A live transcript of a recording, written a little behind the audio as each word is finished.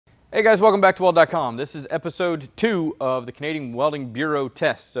Hey guys, welcome back to Weld.com. This is episode 2 of the Canadian Welding Bureau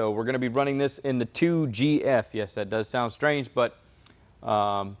test. So we're going to be running this in the 2GF. Yes, that does sound strange, but it's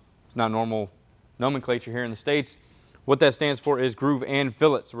not normal nomenclature here in the States. What that stands for is groove and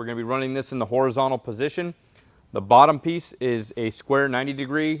fillet. So we're going to be running this in the horizontal position. The bottom piece is a square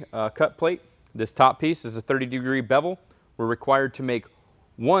 90-degree cut plate. This top piece is a 30-degree bevel. We're required to make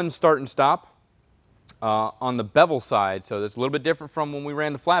one start and stop on the bevel side, so that's a little bit different from when we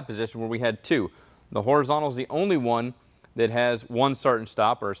ran the flat position where we had 2. The horizontal is the only one that has one start and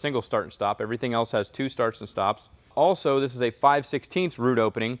stop, or a single start and stop. Everything else has 2 starts and stops. Also, this is a 5/16 root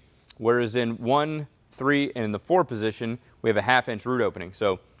opening, whereas in 1, 3, and in the 4 position, we have a 1/2 inch root opening.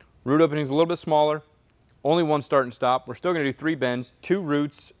 So root opening is a little bit smaller, only one start and stop. We're still going to do 3 bends, 2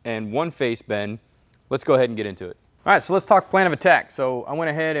 roots, and 1 face bend. Let's go ahead and get into it. All right, so let's talk plan of attack. So I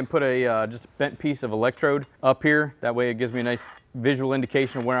went ahead and put a just a bent piece of electrode up here. That way it gives me a nice visual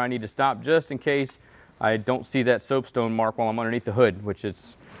indication of where I need to stop, just in case I don't see that soapstone mark while I'm underneath the hood, which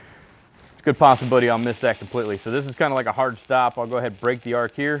it's a good possibility I'll miss that completely. So this is kind of like a hard stop. I'll go ahead and break the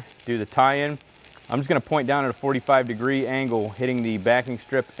arc here, do the tie-in. I'm just going to point down at a 45-degree angle, hitting the backing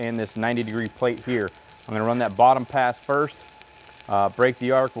strip and this 90-degree plate here. I'm going to run that bottom pass first, break the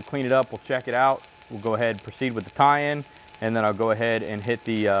arc, we'll clean it up, we'll check it out. We'll go ahead and proceed with the tie-in, and then I'll go ahead and hit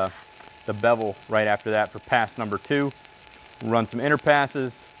the bevel right after that for pass number 2. We'll run some inner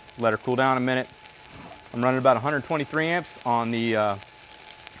passes, let her cool down a minute. I'm running about 123 amps on the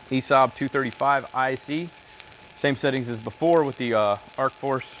ESOB 235 IC. Same settings as before with the arc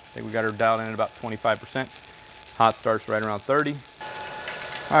force. I think we got her dialed in at about 25%. Hot starts right around 30.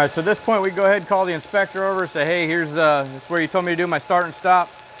 All right, so at this point we can go ahead and call the inspector over and say, hey, here's where you told me to do my start and stop.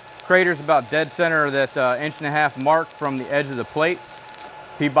 Crater's about dead center of that 1.5 inch mark from the edge of the plate.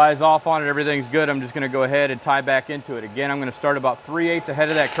 If he buys off on it, everything's good. I'm just going to go ahead and tie back into it. Again, I'm going to start about 3/8 ahead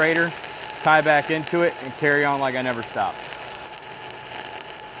of that crater, tie back into it, and carry on like I never stopped.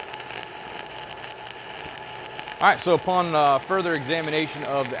 All right, so upon further examination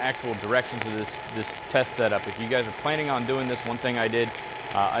of the actual directions of this test setup, if you guys are planning on doing this, one thing I did,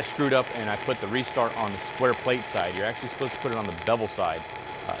 I screwed up and I put the restart on the square plate side. You're actually supposed to put it on the bevel side.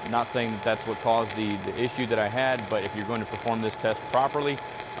 Not saying that that's what caused the issue that I had, but if you're going to perform this test properly,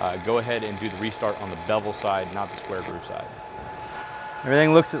 go ahead and do the restart on the bevel side, not the square groove side.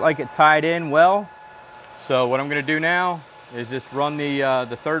 Everything looks like it tied in well. So what I'm going to do now is just run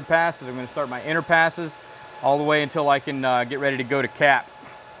the third pass. So I'm going to start my inner passes all the way until I can get ready to go to cap.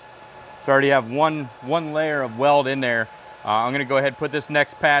 So I already have one layer of weld in there. I'm going to go ahead and put this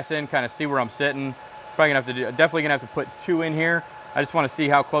next pass in, kind of see where I'm sitting. Probably going to have to definitely going to have to put 2 in here. I just want to see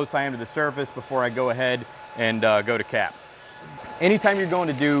how close I am to the surface before I go ahead and go to cap. Anytime you're going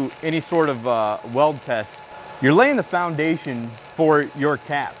to do any sort of weld test, you're laying the foundation for your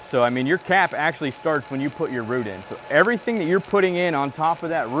cap. So I mean, your cap actually starts when you put your root in. So everything that you're putting in on top of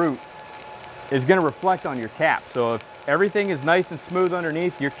that root is going to reflect on your cap. So if everything is nice and smooth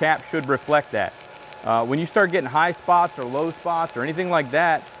underneath, your cap should reflect that. When you start getting high spots or low spots or anything like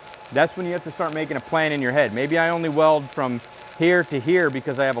that, that's when you have to start making a plan in your head. Maybe I only weld from here to here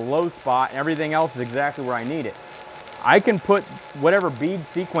because I have a low spot and everything else is exactly where I need it. I can put whatever bead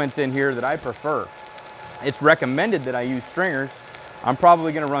sequence in here that I prefer. It's recommended that I use stringers. I'm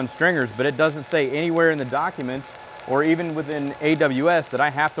probably going to run stringers, but it doesn't say anywhere in the documents or even within AWS that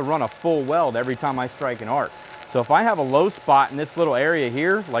I have to run a full weld every time I strike an arc. So if I have a low spot in this little area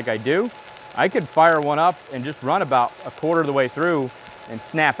here, like I do, I could fire one up and just run about 1/4 of the way through and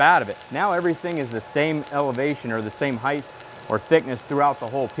snap out of it. Now everything is the same elevation or the same height or thickness throughout the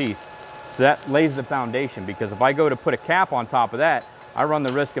whole piece. So that lays the foundation, because if I go to put a cap on top of that, I run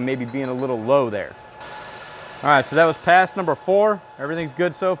the risk of maybe being a little low there. All right, so that was pass number 4. Everything's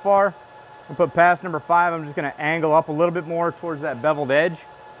good so far. I'll put pass number 5. I'm just going to angle up a little bit more towards that beveled edge,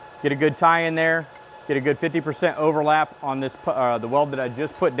 get a good tie in there, get a good 50% overlap on this the weld that I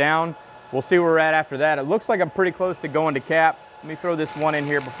just put down. We'll see where we're at after that. It looks like I'm pretty close to going to cap. Let me throw this one in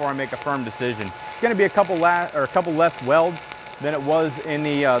here before I make a firm decision. It's going to be a couple less welds than it was in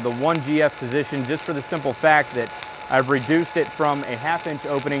the 1GF position, just for the simple fact that I've reduced it from a 1/2 inch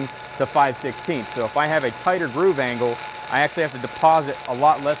opening to 5/16. So if I have a tighter groove angle, I actually have to deposit a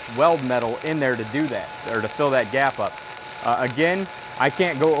lot less weld metal in there to do that, or to fill that gap up. Again, I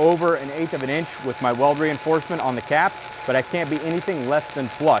can't go over 1/8 of an inch with my weld reinforcement on the cap, but I can't be anything less than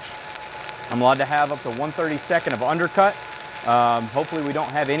flush. I'm allowed to have up to 1/32 of undercut. Hopefully we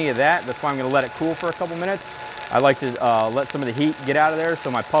don't have any of that. That's why I'm going to let it cool for a couple minutes. I like to let some of the heat get out of there so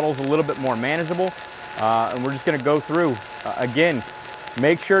my puddle's a little bit more manageable. And we're just going to go through. Again,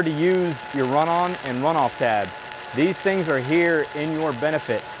 make sure to use your run-on and run-off tabs. These things are here in your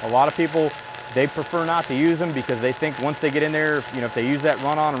benefit. A lot of people, they prefer not to use them because they think once they get in there, you know, if they use that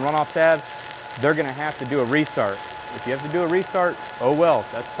run on and run off tab, they're gonna have to do a restart. If you have to do a restart, oh well,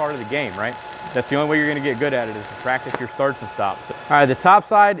 that's part of the game, right? That's the only way you're gonna get good at it, is to practice your starts and stops. All right, the top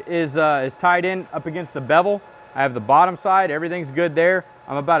side is tied in up against the bevel. I have the bottom side, everything's good there.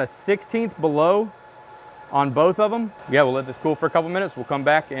 I'm about a 1/16 below on both of them. Yeah, we'll let this cool for a couple minutes. We'll come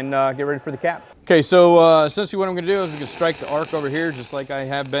back and get ready for the cap. Okay, so essentially what I'm gonna do is I'm gonna strike the arc over here just like I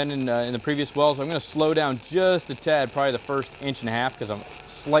have been in the previous welds. I'm gonna slow down just a tad, probably the first 1.5 inches because I'm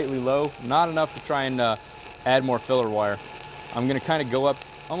slightly low, not enough to try and add more filler wire. I'm gonna kind of go up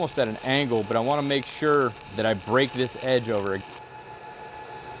almost at an angle, but I wanna make sure that I break this edge over.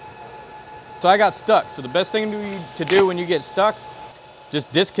 So I got stuck. So the best thing to do when you get stuck,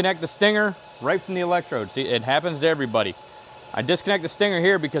 just disconnect the stinger right from the electrode. See, it happens to everybody. I disconnect the stinger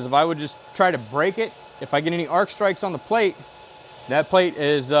here because if I would just try to break it, if I get any arc strikes on the plate, that plate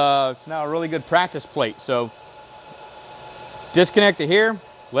is it's now a really good practice plate. So disconnect it here,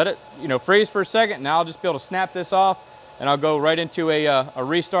 let it, you know, freeze for a second. Now I'll just be able to snap this off and I'll go right into a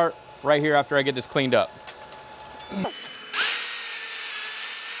restart right here after I get this cleaned up.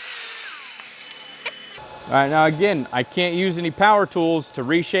 All right, now again, I can't use any power tools to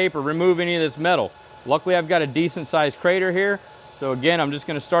reshape or remove any of this metal. Luckily, I've got a decent sized crater here. So again, I'm just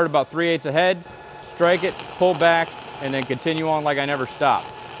gonna start about 3/8 ahead, strike it, pull back, and then continue on like I never stopped.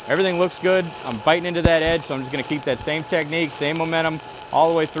 Everything looks good. I'm biting into that edge, so I'm just gonna keep that same technique, same momentum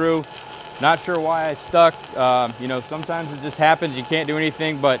all the way through. Not sure why I stuck. You know, sometimes it just happens. You can't do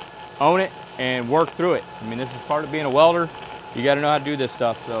anything but own it and work through it. I mean, this is part of being a welder. You gotta know how to do this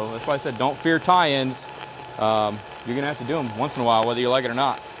stuff. So that's why I said don't fear tie-ins. You're gonna have to do them once in a while, whether you like it or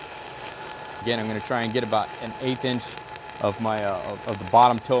not. Again, I'm gonna try and get about an 1/8 inch of my of the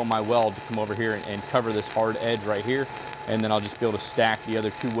bottom toe of my weld to come over here and cover this hard edge right here, and then I'll just be able to stack the other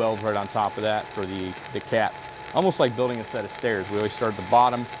 2 welds right on top of that for the cap. Almost like building a set of stairs. We always start at the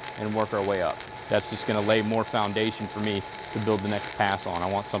bottom and work our way up. That's just gonna lay more foundation for me to build the next pass on. I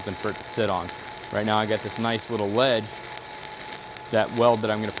want something for it to sit on. Right now I got this nice little ledge. That weld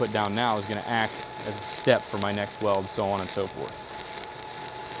that I'm gonna put down now is gonna act as a step for my next weld, so on and so forth.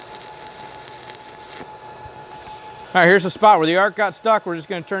 All right, here's the spot where the arc got stuck. We're just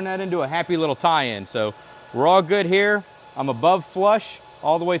gonna turn that into a happy little tie-in. So we're all good here. I'm above flush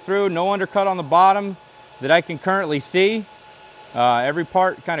all the way through, no undercut on the bottom that I can currently see. Every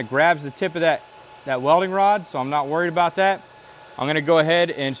part kind of grabs the tip of that welding rod, so I'm not worried about that. I'm gonna go ahead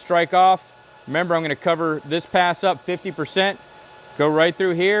and strike off. Remember, I'm gonna cover this pass up 50%, go right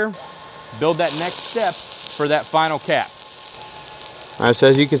through here, build that next step for that final cap. All right, so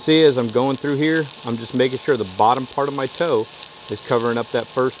as you can see, as I'm going through here, I'm just making sure the bottom part of my toe is covering up that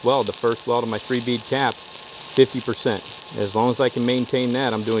first weld, the first weld of my 3-bead cap, 50%. As long as I can maintain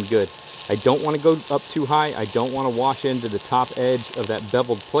that, I'm doing good. I don't want to go up too high. I don't want to wash into the top edge of that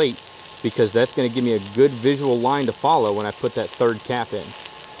beveled plate because that's going to give me a good visual line to follow when I put that 3rd cap in.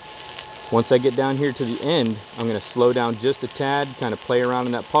 Once I get down here to the end, I'm going to slow down just a tad, kind of play around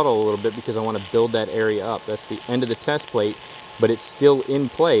in that puddle a little bit because I want to build that area up. That's the end of the test plate, but it's still in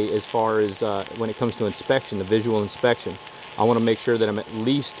play as far as when it comes to inspection, the visual inspection. I want to make sure that I'm at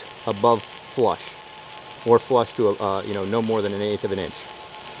least above flush, or flush to you know, no more than 1/8 of an inch.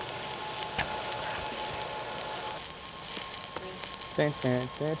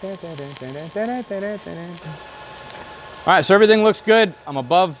 All right, so everything looks good. I'm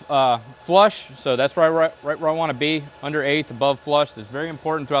above flush, so that's right where I want to be, under 1/8, above flush. That's very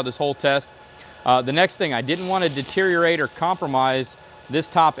important throughout this whole test. The next thing, I didn't want to deteriorate or compromise this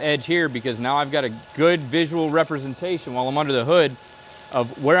top edge here because now I've got a good visual representation while I'm under the hood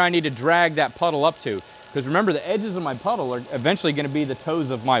of where I need to drag that puddle up to. Because remember, the edges of my puddle are eventually going to be the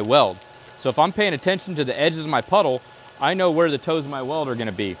toes of my weld. So if I'm paying attention to the edges of my puddle, I know where the toes of my weld are going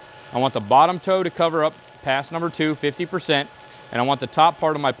to be. I want the bottom toe to cover up pass number 2, 50%, and I want the top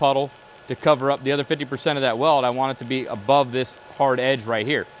part of my puddle to cover up the other 50% of that weld. I want it to be above this hard edge right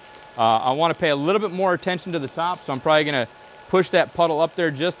here. I want to pay a little bit more attention to the top, so I'm probably going to push that puddle up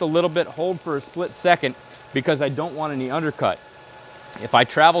there just a little bit, hold for a split second, because I don't want any undercut. If I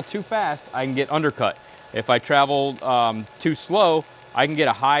travel too fast, I can get undercut. If I travel too slow, I can get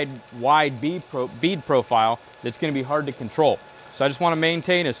a wide bead profile that's going to be hard to control. So I just want to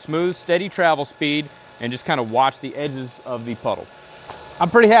maintain a smooth, steady travel speed and just kind of watch the edges of the puddle. I'm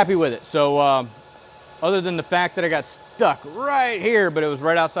pretty happy with it. So other than the fact that I got stuck right here, but it was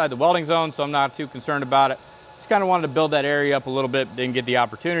right outside the welding zone, so I'm not too concerned about it. Just kind of wanted to build that area up a little bit, didn't get the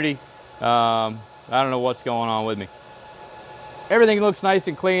opportunity. I don't know what's going on with me. everything looks nice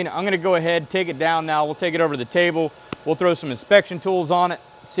and clean. I'm gonna go ahead, take it down now. We'll take it over to the table. We'll throw some inspection tools on it,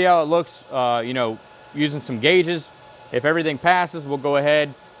 see how it looks, you know, using some gauges. If everything passes, we'll go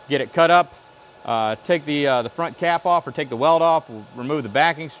ahead, get it cut up, take the front cap off or take the weld off. We'll remove the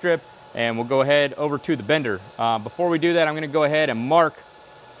backing strip and we'll go ahead over to the bender. Before we do that, I'm gonna go ahead and mark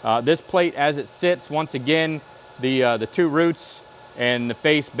this plate as it sits. Once again, the two roots and the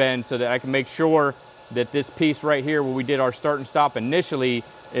face bend so that I can make sure that this piece right here where we did our start and stop initially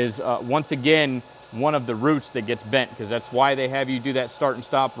is once again one of the roots that gets bent, because that's why they have you do that start and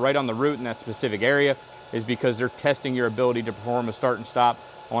stop right on the root in that specific area, is because they're testing your ability to perform a start and stop.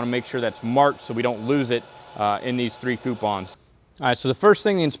 I want to make sure that's marked so we don't lose it in these 3 coupons. All right, so the first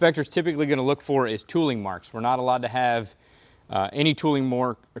thing the inspector is typically going to look for is tooling marks. We're not allowed to have any tooling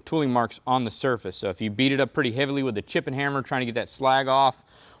marks on the surface. So if you beat it up pretty heavily with a chipping hammer trying to get that slag off,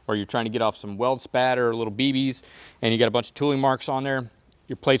 or you're trying to get off some weld spatter or little BBs and you got a bunch of tooling marks on there,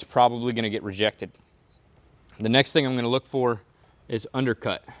 your plate's probably going to get rejected. The next thing I'm going to look for is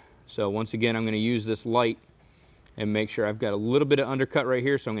undercut. So once again, I'm going to use this light and make sure I've got a little bit of undercut right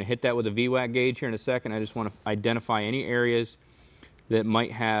here. So I'm going to hit that with a VWAC gauge here in a second. I just want to identify any areas that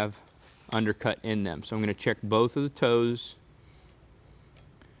might have undercut in them. So I'm going to check both of the toes.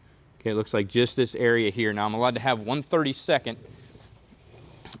 Okay, it looks like just this area here. Now I'm allowed to have 1/32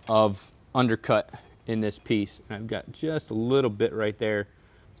 of undercut in this piece. And I've got just a little bit right there.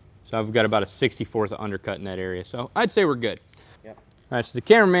 So I've got about a 64th of undercut in that area. So I'd say we're good. Yep. All right, so the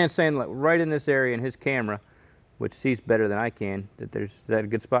cameraman's saying like right in this area in his camera, which sees better than I can, that there's, is that a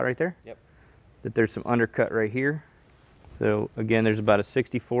good spot right there? Yep. That there's some undercut right here. So again, there's about a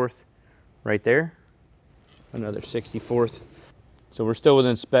 64th right there. Another 64th. So we're still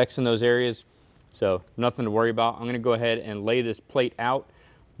within specs in those areas. So nothing to worry about. I'm gonna go ahead and lay this plate out,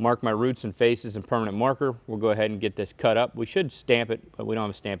 mark my roots and faces in permanent marker. We'll go ahead and get this cut up. We should stamp it, but we don't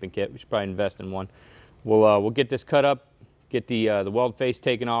have a stamping kit. We should probably invest in one. We'll get this cut up, get the weld face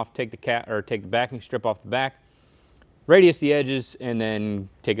taken off, take the backing strip off the back, radius the edges, and then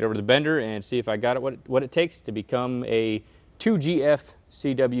take it over to the bender and see if I got it what it takes to become a 2GF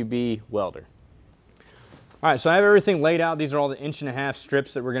CWB welder. All right, so I have everything laid out. These are all the 1.5 inch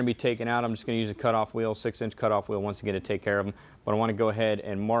strips that we're gonna be taking out. I'm just gonna use a cutoff wheel, 6-inch cutoff wheel once again to take care of them. But I wanna go ahead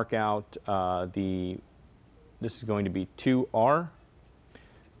and mark out this is going to be 2R,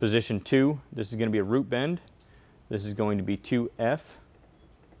 position 2. This is gonna be a root bend. This is going to be 2F,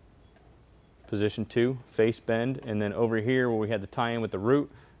 position 2, face bend. And then over here where we had the tie-in with the root,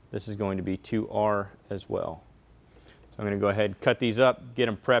 this is going to be 2R as well. So I'm gonna go ahead, cut these up, get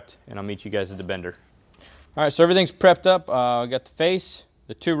them prepped, and I'll meet you guys at the bender. All right, so everything's prepped up. I got the face,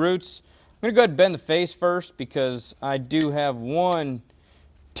 the 2 roots. I'm gonna go ahead and bend the face first because I do have one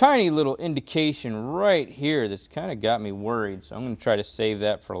tiny little indication right here that's kind of got me worried. So I'm gonna try to save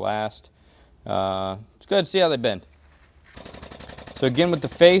that for last. Let's go ahead and see how they bend. So again with the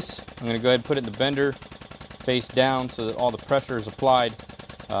face, I'm gonna go ahead and put it in the bender, face down so that all the pressure is applied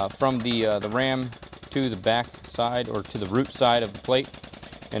from the ram to the back side or to the root side of the plate.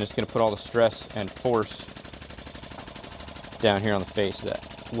 And it's gonna put all the stress and force down here on the face of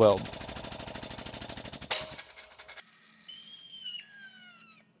that weld.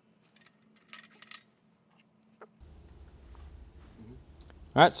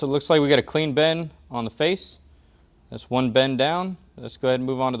 All right, so it looks like we got a clean bend on the face. That's one bend down. Let's go ahead and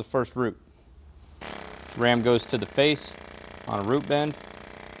move on to the first root. Ram goes to the face on a root bend.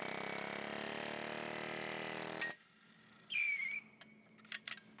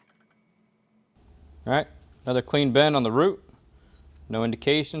 All right, another clean bend on the root. No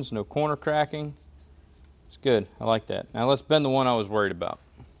indications, no corner cracking. It's good, I like that. Now let's bend the one I was worried about.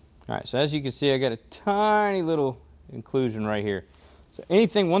 All right, so as you can see, I got a tiny little inclusion right here. So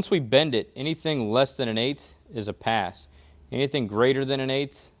anything, once we bend it, anything less than 1/8 is a pass. Anything greater than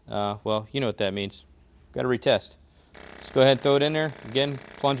 1/8, well, you know what that means. Got to retest. Let's go ahead and throw it in there. Again,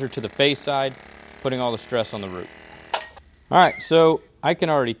 plunger to the face side, putting all the stress on the root. All right, so I can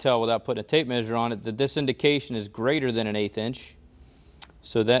already tell without putting a tape measure on it that this indication is greater than 1/8 inch.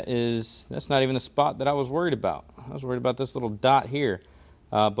 So that's not even the spot that I was worried about. I was worried about this little dot here.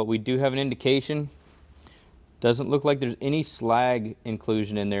 But we do have an indication. Doesn't look like there's any slag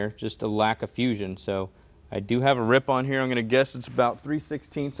inclusion in there, just a lack of fusion. So I do have a rip on here. I'm gonna guess it's about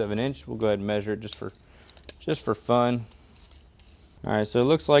 3/16 of an inch. We'll go ahead and measure it just for fun. All right, so it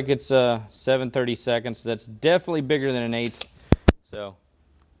looks like it's 7/32. So that's definitely bigger than 1/8. So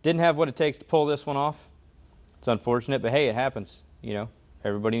didn't have what it takes to pull this one off. It's unfortunate, but hey, it happens. You know,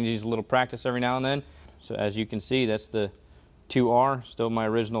 everybody needs a little practice every now and then. So as you can see, that's the 2R, still my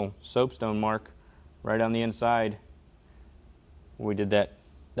original soapstone mark right on the inside when we did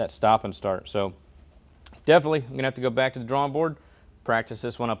that stop and start. So definitely, I'm gonna have to go back to the drawing board, practice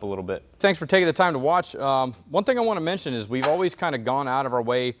this one up a little bit. Thanks for taking the time to watch. One thing I want to mention is we've always kind of gone out of our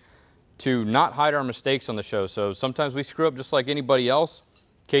way to not hide our mistakes on the show. So sometimes we screw up just like anybody else.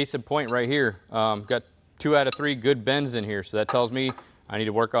 Case in point right here, got 2 out of 3 good bends in here. So that tells me I need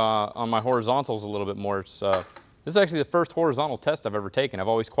to work on my horizontals a little bit more. This is actually the first horizontal test I've ever taken. I've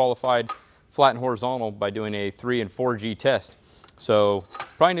always qualified flat and horizontal by doing a 3 and 4G test. So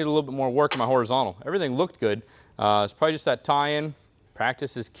probably need a little bit more work on my horizontal. Everything looked good. It's probably just that tie-in.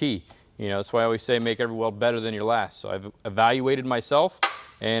 Practice is key. You know, that's why I always say make every weld better than your last. So I've evaluated myself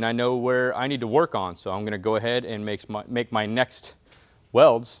and I know where I need to work on. So I'm gonna go ahead and make my next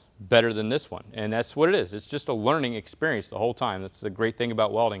welds better than this one. And that's what it is. It's just a learning experience the whole time. That's the great thing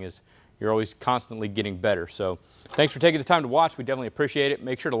about welding, is you're always constantly getting better. So thanks for taking the time to watch. We definitely appreciate it.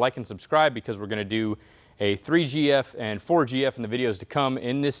 Make sure to like and subscribe, because we're gonna do a 3GF and 4GF in the videos to come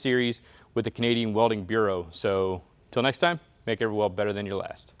in this series with the Canadian Welding Bureau. So until next time, make every weld better than your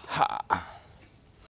last. Ha!